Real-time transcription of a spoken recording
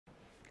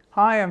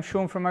Hi, I'm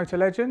Sean from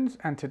Motolegends,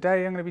 and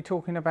today I'm going to be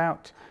talking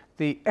about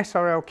the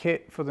SRL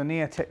kit for the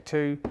Neotec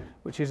 2,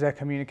 which is their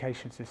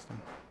communication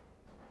system.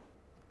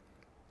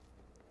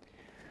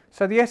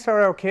 So the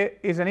SRL kit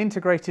is an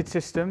integrated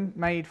system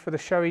made for the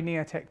Shoei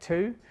Neotec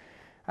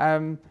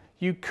 2.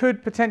 You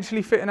could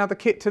potentially fit another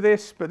kit to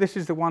this, but this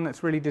is the one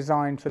that's really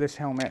designed for this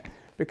helmet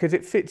because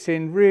it fits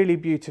in really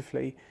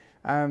beautifully.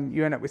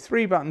 You end up with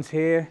 3 buttons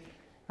here,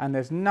 and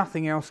there's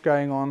nothing else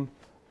going on.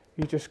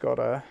 You just got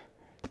a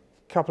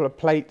couple of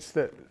plates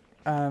that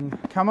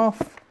come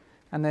off,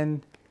 and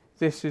then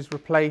this is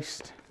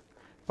replaced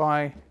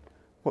by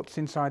what's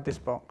inside this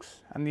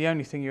box, and the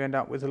only thing you end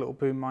up with is a little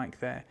boom mic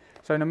there.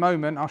 So in a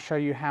moment I'll show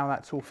you how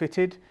that's all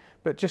fitted,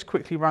 but just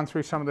quickly run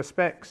through some of the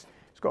specs.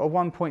 It's got a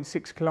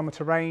 1.6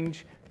 kilometer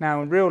range.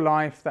 Now in real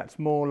life that's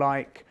more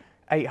like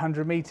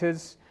 800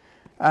 meters.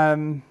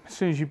 As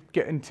soon as you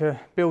get into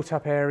built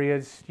up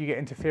areas you get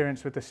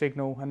interference with the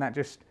signal, and that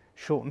just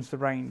shortens the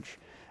range.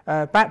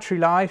 Battery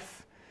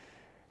life,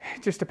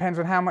 it just depends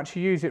on how much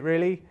you use it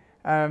really.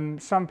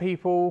 Some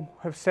people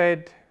have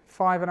said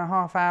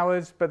 5.5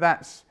 hours, but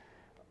that's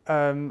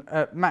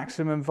at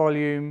maximum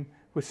volume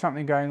with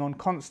something going on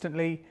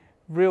constantly.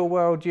 Real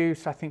world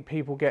use, I think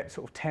people get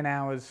sort of 10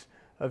 hours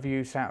of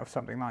use out of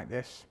something like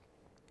this.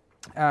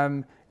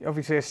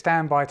 Obviously a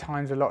standby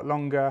time's a lot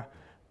longer,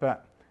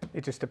 but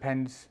it just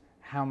depends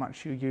how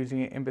much you're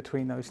using it in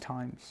between those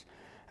times.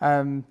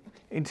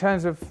 In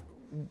terms of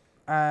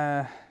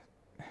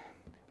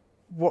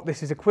what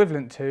this is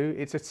equivalent to,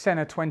 it's a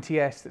Sena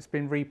 20S that's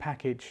been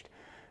repackaged.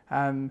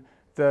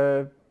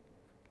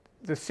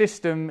 The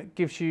system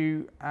gives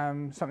you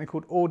something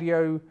called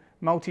audio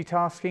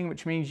multitasking,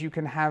 which means you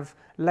can have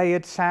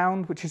layered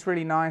sound, which is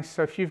really nice.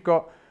 So if you've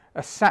got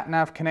a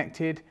satnav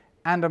connected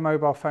and a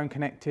mobile phone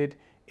connected,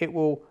 it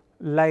will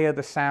layer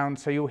the sound,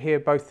 so you'll hear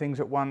both things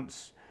at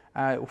once.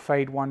 It will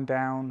fade one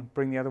down,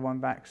 bring the other one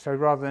back. So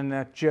rather than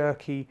a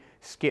jerky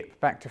skip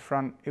back to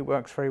front, it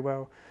works very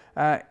well.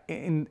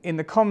 In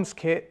the comms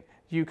kit,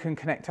 you can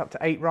connect up to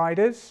 8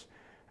 riders.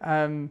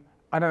 I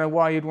don't know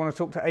why you'd want to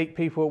talk to 8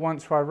 people at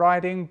once while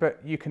riding, but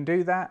you can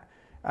do that.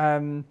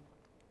 And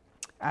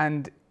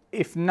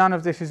if none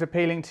of this is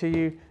appealing to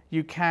you,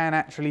 you can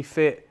actually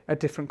fit a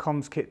different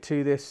comms kit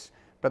to this,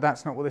 but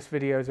that's not what this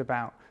video is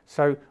about.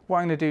 So what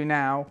I'm going to do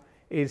now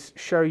is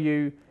show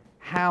you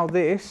how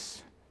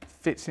this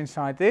fits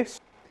inside this.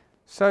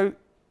 So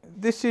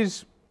this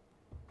is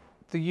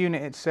the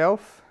unit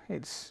itself.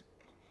 It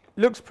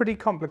looks pretty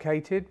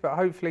complicated, but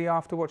hopefully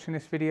after watching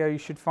this video you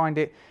should find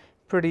it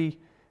pretty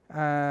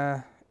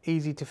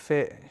easy to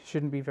fit. It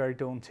shouldn't be very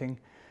daunting.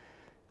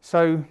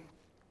 So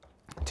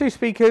 2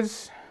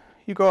 speakers,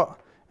 you've got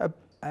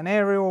an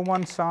aerial on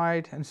one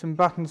side and some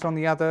buttons on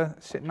the other,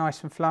 sit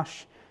nice and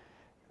flush.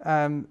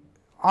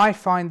 I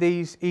find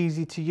these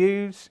easy to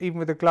use, even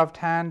with a gloved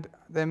hand.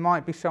 There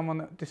might be someone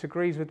that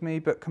disagrees with me,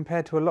 but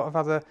compared to a lot of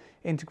other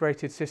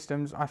integrated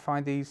systems, I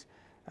find these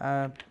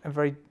a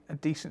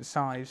decent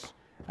size.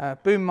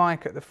 Boom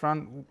mic at the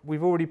front.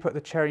 We've already put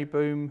the cherry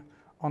boom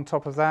on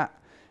top of that.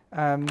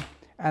 And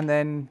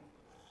then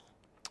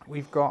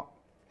we've got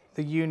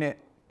the unit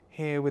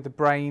here with the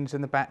brains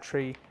and the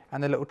battery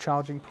and the little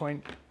charging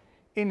point.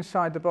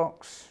 Inside the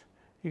box,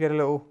 you get a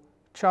little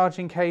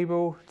charging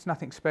cable. It's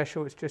nothing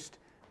special, it's just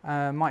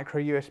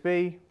micro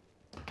USB.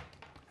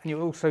 And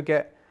you'll also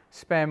get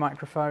spare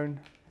microphone.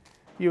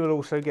 You will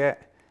also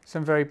get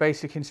some very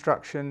basic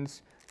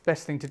instructions.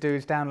 Best thing to do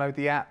is download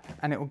the app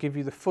and it will give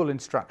you the full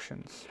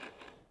instructions.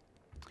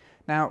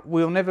 Now,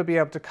 we'll never be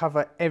able to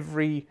cover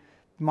every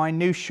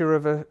minutiae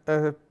of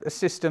a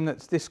system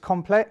that's this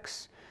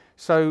complex.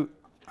 So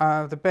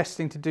the best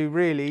thing to do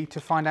really to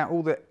find out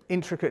all the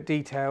intricate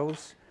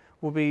details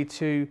will be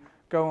to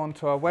go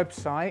onto our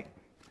website.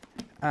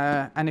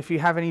 And if you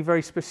have any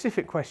very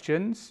specific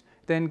questions,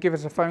 then give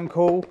us a phone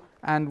call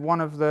and one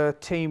of the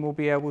team will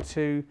be able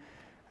to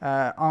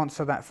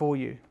answer that for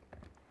you.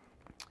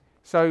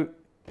 So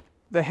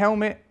the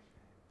helmet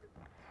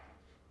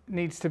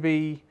needs to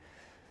be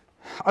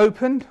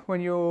opened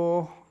when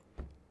you're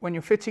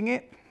fitting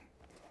it.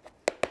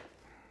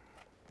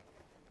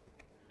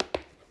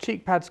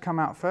 Cheek pads come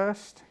out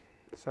first,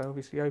 so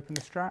obviously open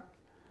the strap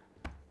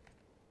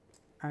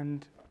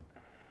and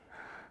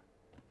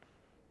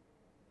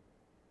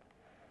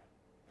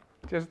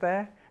just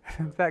there.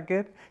 Is that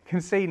good? You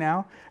can see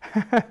now.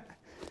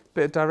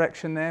 Bit of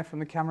direction there from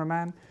the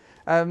cameraman.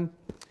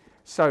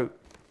 So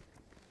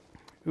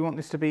we want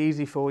this to be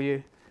easy for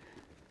you,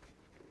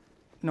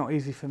 not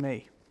easy for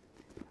me.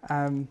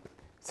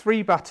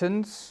 3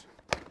 buttons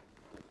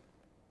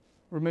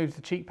removes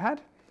the cheek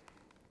pad,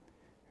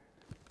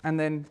 and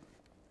then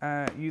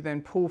you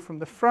then pull from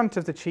the front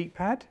of the cheek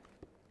pad.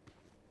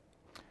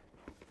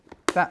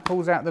 That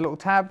pulls out the little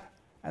tab,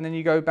 and then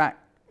you go back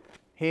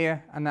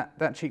here, and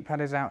that cheek pad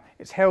is out.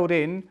 It's held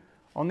in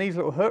on these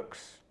little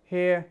hooks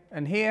here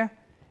and here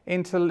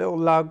into the little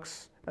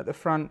lugs at the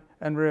front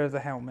and rear of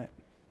the helmet.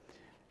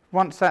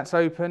 Once that's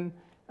open,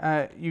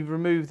 you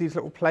remove these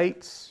little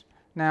plates.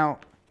 Now,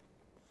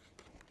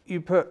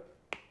 you put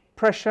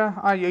pressure,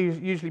 I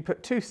usually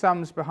put 2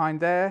 thumbs behind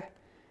there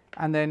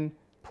and then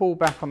pull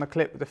back on the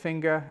clip with the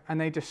finger, and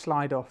they just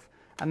slide off.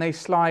 And they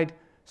slide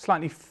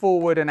slightly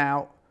forward and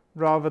out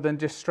rather than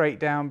just straight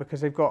down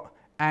because they've got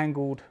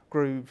angled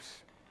grooves.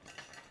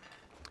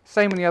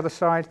 Same on the other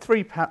side,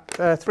 3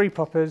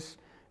 poppers,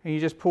 and you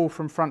just pull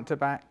from front to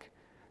back.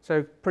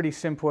 So pretty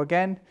simple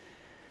again.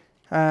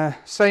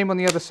 Same on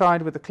the other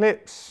side with the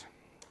clips.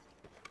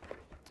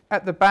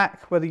 At the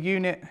back where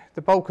the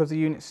bulk of the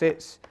unit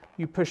sits,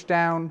 you push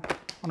down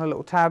on a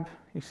little tab.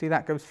 You see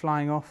that goes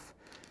flying off.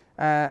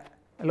 A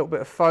little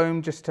bit of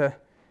foam just to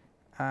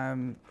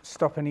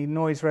stop any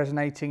noise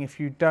resonating if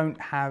you don't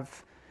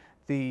have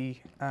the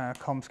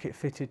comms kit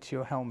fitted to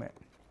your helmet.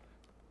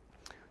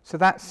 So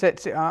that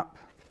sets it up,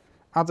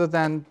 other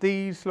than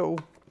these little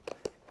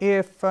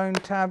earphone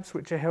tabs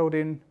which are held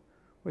in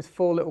with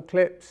 4 little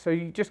clips. So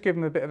you just give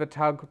them a bit of a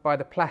tug by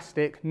the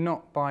plastic,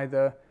 not by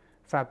the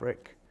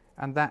fabric,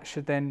 and that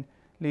should then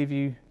leave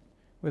you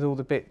with all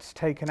the bits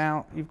taken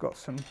out. You've got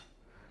some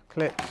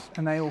clips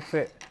and they all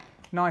fit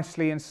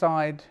nicely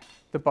inside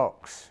the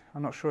box.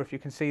 I'm not sure if you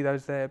can see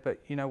those there, but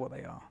you know what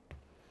they are.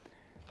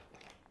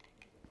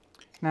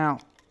 Now,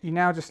 you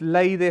now just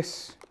lay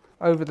this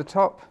over the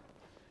top.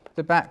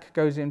 The back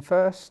goes in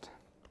first.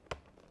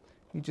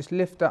 You just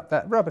lift up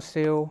that rubber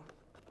seal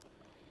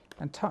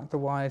and tuck the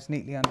wires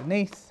neatly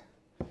underneath.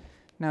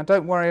 Now,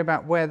 don't worry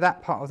about where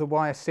that part of the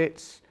wire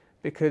sits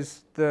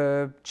because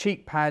the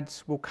cheek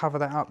pads will cover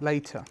that up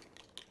later.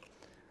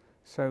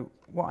 So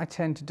what I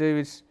tend to do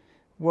is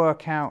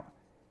work out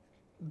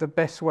the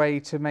best way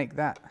to make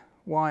that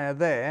wire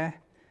there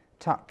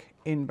tuck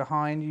in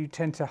behind. You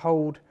tend to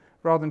hold,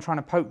 rather than trying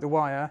to poke the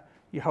wire,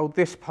 you hold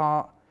this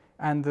part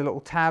and the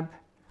little tab,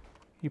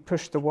 you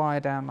push the wire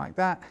down like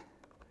that,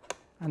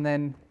 and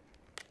then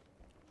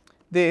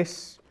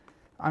this,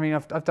 I mean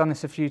I've done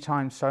this a few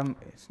times, so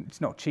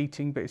it's not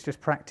cheating, but it's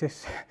just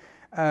practice.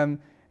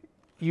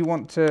 You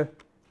want to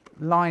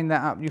line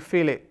that up, you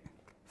feel it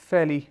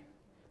fairly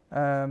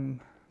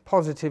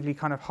positively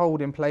kind of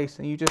hold in place,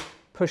 and you just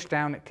push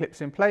down, it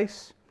clips in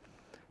place.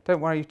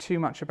 Don't worry too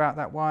much about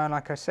that wire,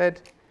 like I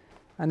said.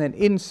 And then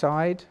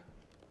inside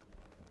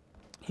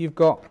you've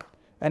got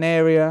an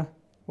area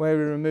where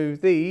we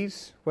remove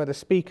these, where the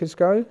speakers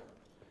go,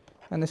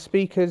 and the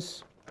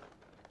speakers,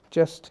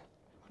 just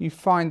you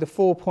find the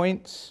 4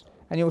 points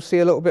and you'll see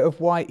a little bit of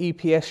white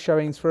EPS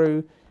showing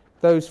through.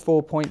 Those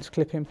 4 points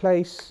clip in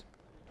place,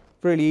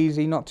 really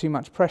easy, not too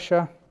much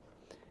pressure.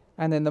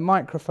 And then the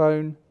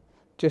microphone,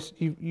 just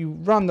you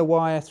run the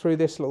wire through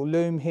this little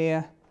loom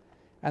here,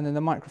 and then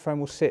the microphone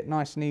will sit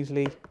nice and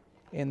easily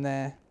in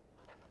there.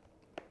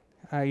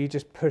 You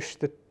just push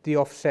the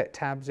offset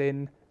tabs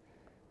in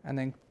and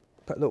then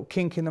put a little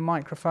kink in the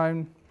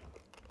microphone.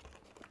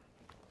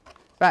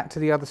 Back to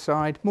the other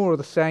side, more of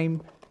the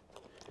same.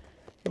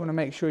 You want to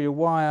make sure your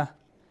wire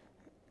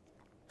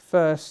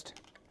first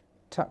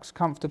tucks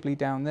comfortably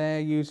down there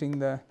using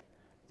the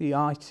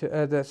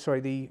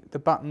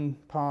button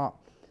part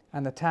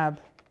and the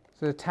tab.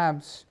 So the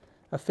tabs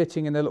are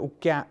fitting in the little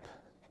gap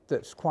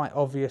that's quite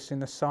obvious in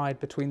the side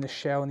between the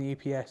shell and the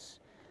EPS.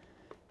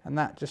 And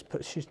that just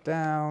pushes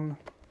down.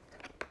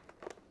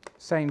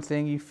 Same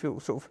thing, you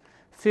sort of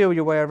feel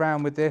your way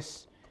around with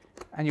this,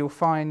 and you'll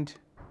find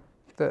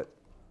that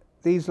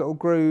these little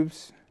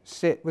grooves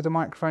sit with the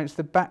microphone. It's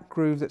the back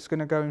groove that's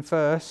going to go in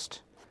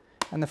first,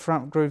 and the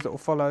front groove that will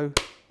follow,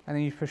 and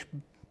then you push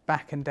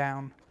back and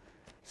down.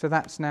 So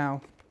that's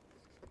now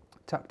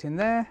tucked in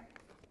there.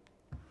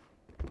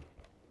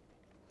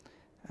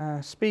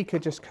 Speaker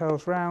just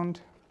curls round,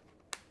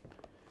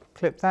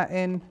 clip that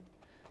in.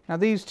 Now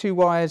these 2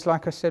 wires,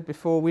 like I said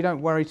before, we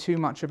don't worry too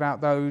much about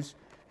those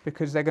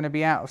because they're going to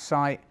be out of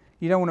sight.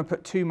 You don't want to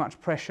put too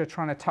much pressure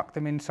trying to tuck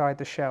them inside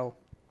the shell.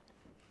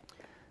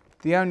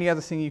 The only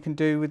other thing you can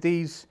do with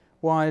these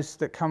wires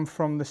that come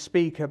from the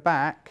speaker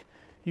back,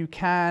 you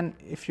can,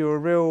 if you're a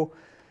real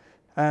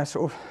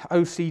sort of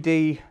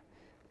OCD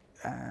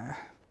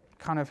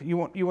kind of, you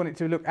want it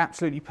to look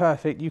absolutely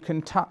perfect, you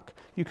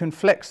can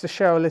flex the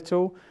shell a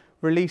little,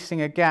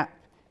 releasing a gap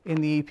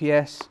in the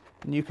EPS,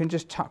 and you can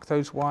just tuck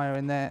those wires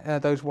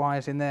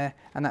in there,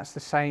 and that's the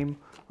same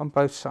on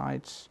both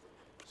sides.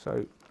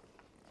 So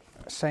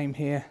same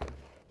here.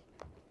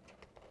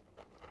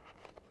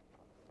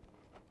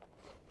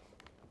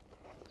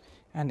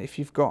 And if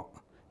you've got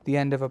the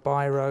end of a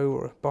biro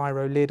or a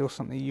biro lid or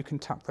something, you can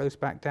tuck those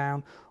back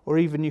down, or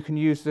even you can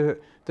use the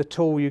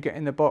tool you get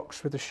in the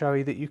box with the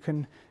Shoei that you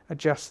can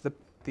adjust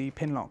the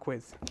pin lock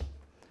with.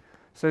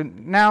 So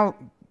now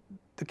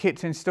the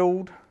kit's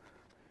installed.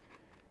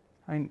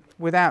 I mean,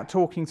 without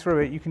talking through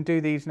it, you can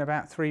do these in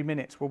about 3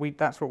 minutes. Well,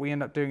 that's what we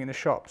end up doing in the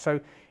shop. So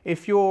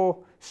if you're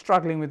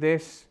struggling with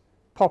this,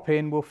 pop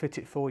in, we'll fit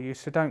it for you.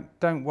 So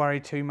don't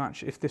worry too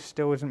much if this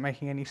still isn't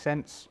making any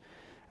sense.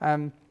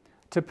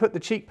 To put the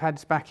cheek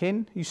pads back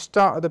in, you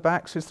start at the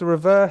back, so it's the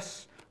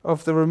reverse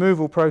of the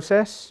removal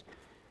process.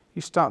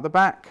 You start at the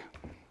back,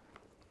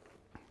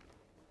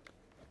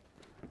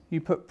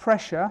 you put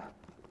pressure,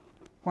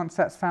 once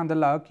that's found the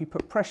lug, you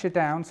put pressure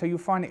down, so you'll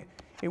find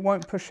it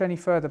won't push any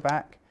further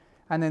back,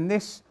 and then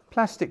this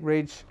plastic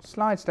ridge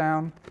slides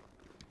down,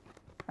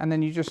 and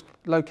then you just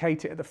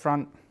locate it at the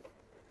front,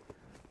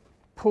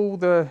 pull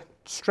the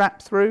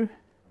strap through,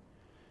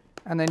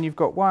 and then you've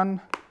got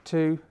 1,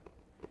 2,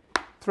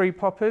 3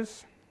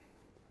 poppers,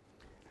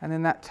 and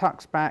then that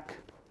tucks back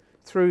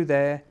through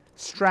there,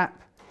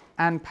 strap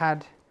and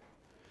pad,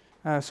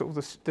 sort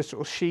of the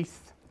sort of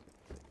sheath,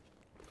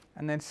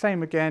 and then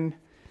same again,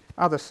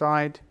 other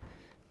side,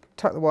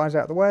 tuck the wires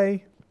out of the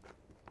way,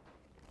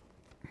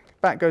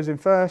 back goes in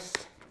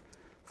first,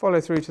 follow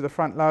through to the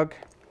front lug,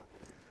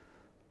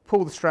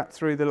 pull the strap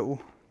through the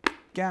little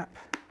gap,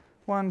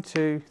 1,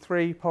 2,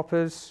 3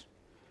 poppers.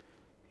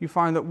 You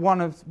find that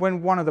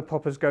when one of the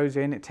poppers goes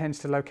in, it tends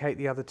to locate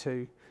the other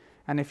 2.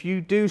 And if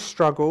you do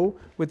struggle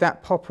with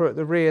that popper at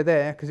the rear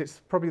there, because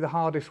it's probably the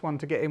hardest one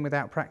to get in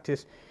without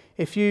practice,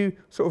 if you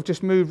sort of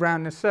just move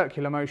around in a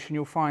circular motion,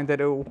 you'll find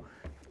that it will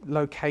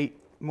locate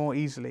more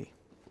easily.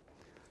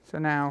 So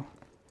now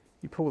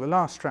you pull the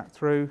last strap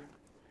through,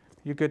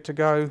 you're good to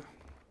go.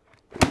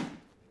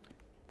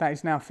 That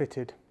is now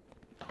fitted.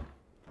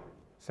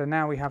 So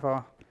now we have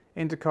our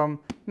intercom,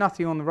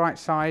 nothing on the right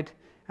side,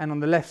 and on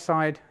the left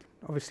side,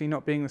 obviously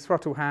not being the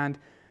throttle hand,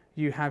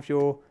 you have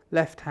your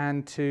left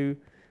hand to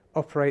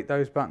operate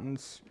those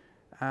buttons.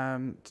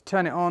 To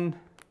turn it on,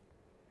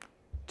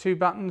 2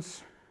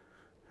 buttons.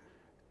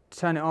 To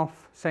turn it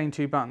off, same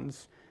 2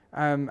 buttons.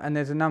 And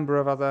there's a number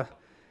of other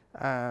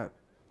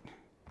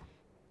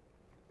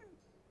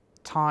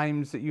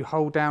times that you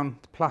hold down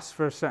the plus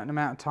for a certain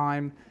amount of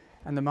time,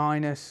 and the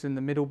minus and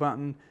the middle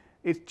button.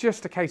 It's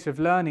just a case of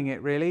learning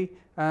it, really.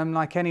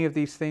 Like any of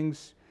these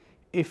things,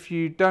 if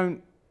you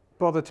don't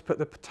bother to put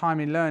the time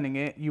in learning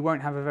it, you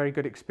won't have a very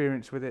good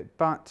experience with it.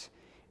 But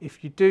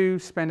if you do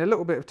spend a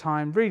little bit of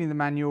time reading the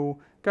manual,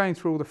 going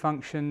through all the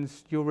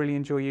functions, you'll really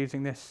enjoy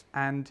using this,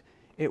 and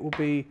it will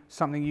be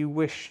something you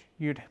wish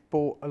you'd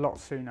bought a lot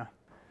sooner.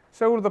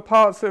 So all of the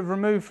parts that have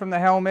removed from the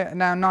helmet are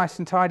now nice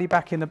and tidy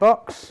back in the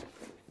box.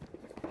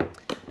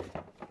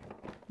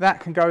 That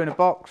can go in a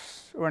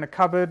box or in a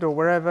cupboard or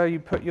wherever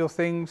you put your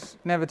things,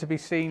 never to be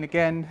seen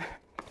again.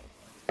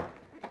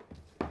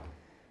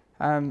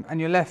 And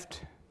you're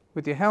left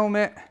with your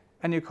helmet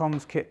and your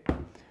comms kit.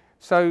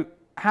 So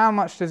how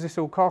much does this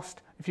all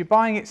cost? If you're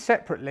buying it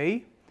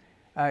separately,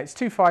 it's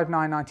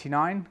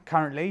 $259.99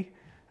 currently.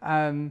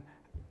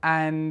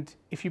 And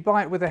if you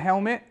buy it with a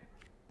helmet,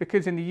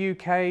 because in the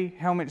UK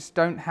helmets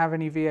don't have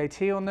any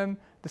VAT on them,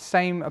 the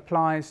same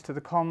applies to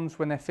the comms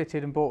when they're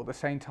fitted and bought at the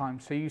same time.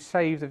 So you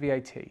save the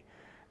VAT.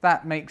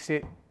 That makes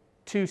it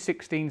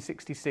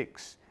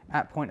 $216.66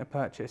 at point of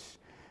purchase.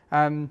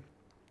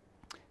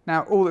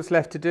 Now all that's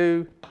left to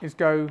do is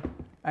go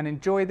and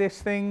enjoy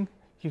this thing.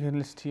 You can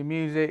listen to your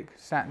music,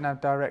 sat-nav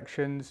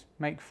directions,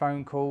 make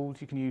phone calls,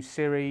 you can use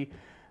Siri,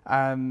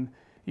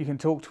 you can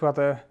talk to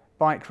other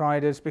bike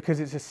riders. Because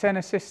it's a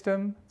Sena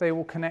system, they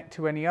will connect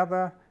to any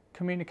other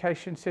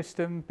communication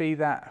system, be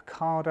that a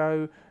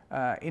Cardo,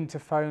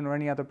 Interphone or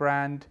any other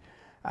brand.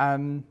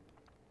 There's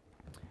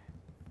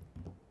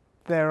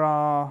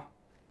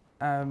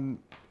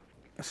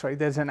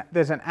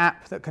an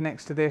app that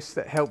connects to this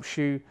that helps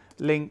you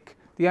link.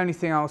 The only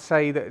thing I'll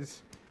say that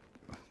is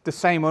the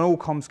same on all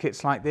comms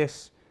kits like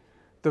this,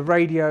 the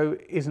radio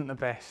isn't the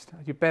best.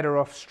 You're better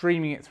off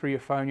streaming it through your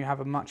phone. You have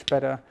a much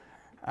better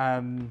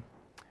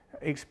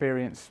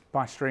experience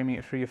by streaming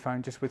it through your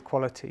phone, just with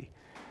quality.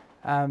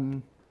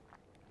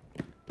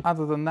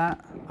 Other than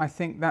that, I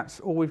think that's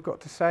all we've got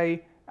to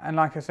say. And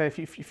like I say,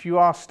 if you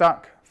are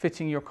stuck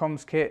fitting your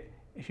comms kit,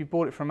 if you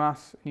bought it from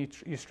us and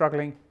you're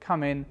struggling,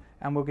 come in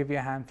and we'll give you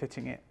a hand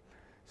fitting it.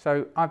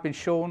 So I've been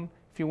Sean.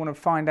 If you want to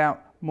find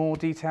out more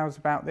details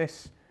about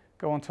this,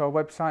 go onto our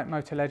website,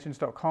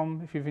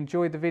 motolegends.com. If you've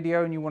enjoyed the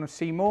video and you want to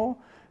see more,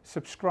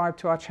 subscribe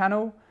to our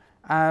channel.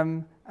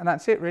 And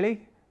that's it,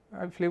 really.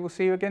 Hopefully we'll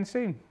see you again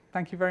soon.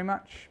 Thank you very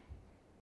much.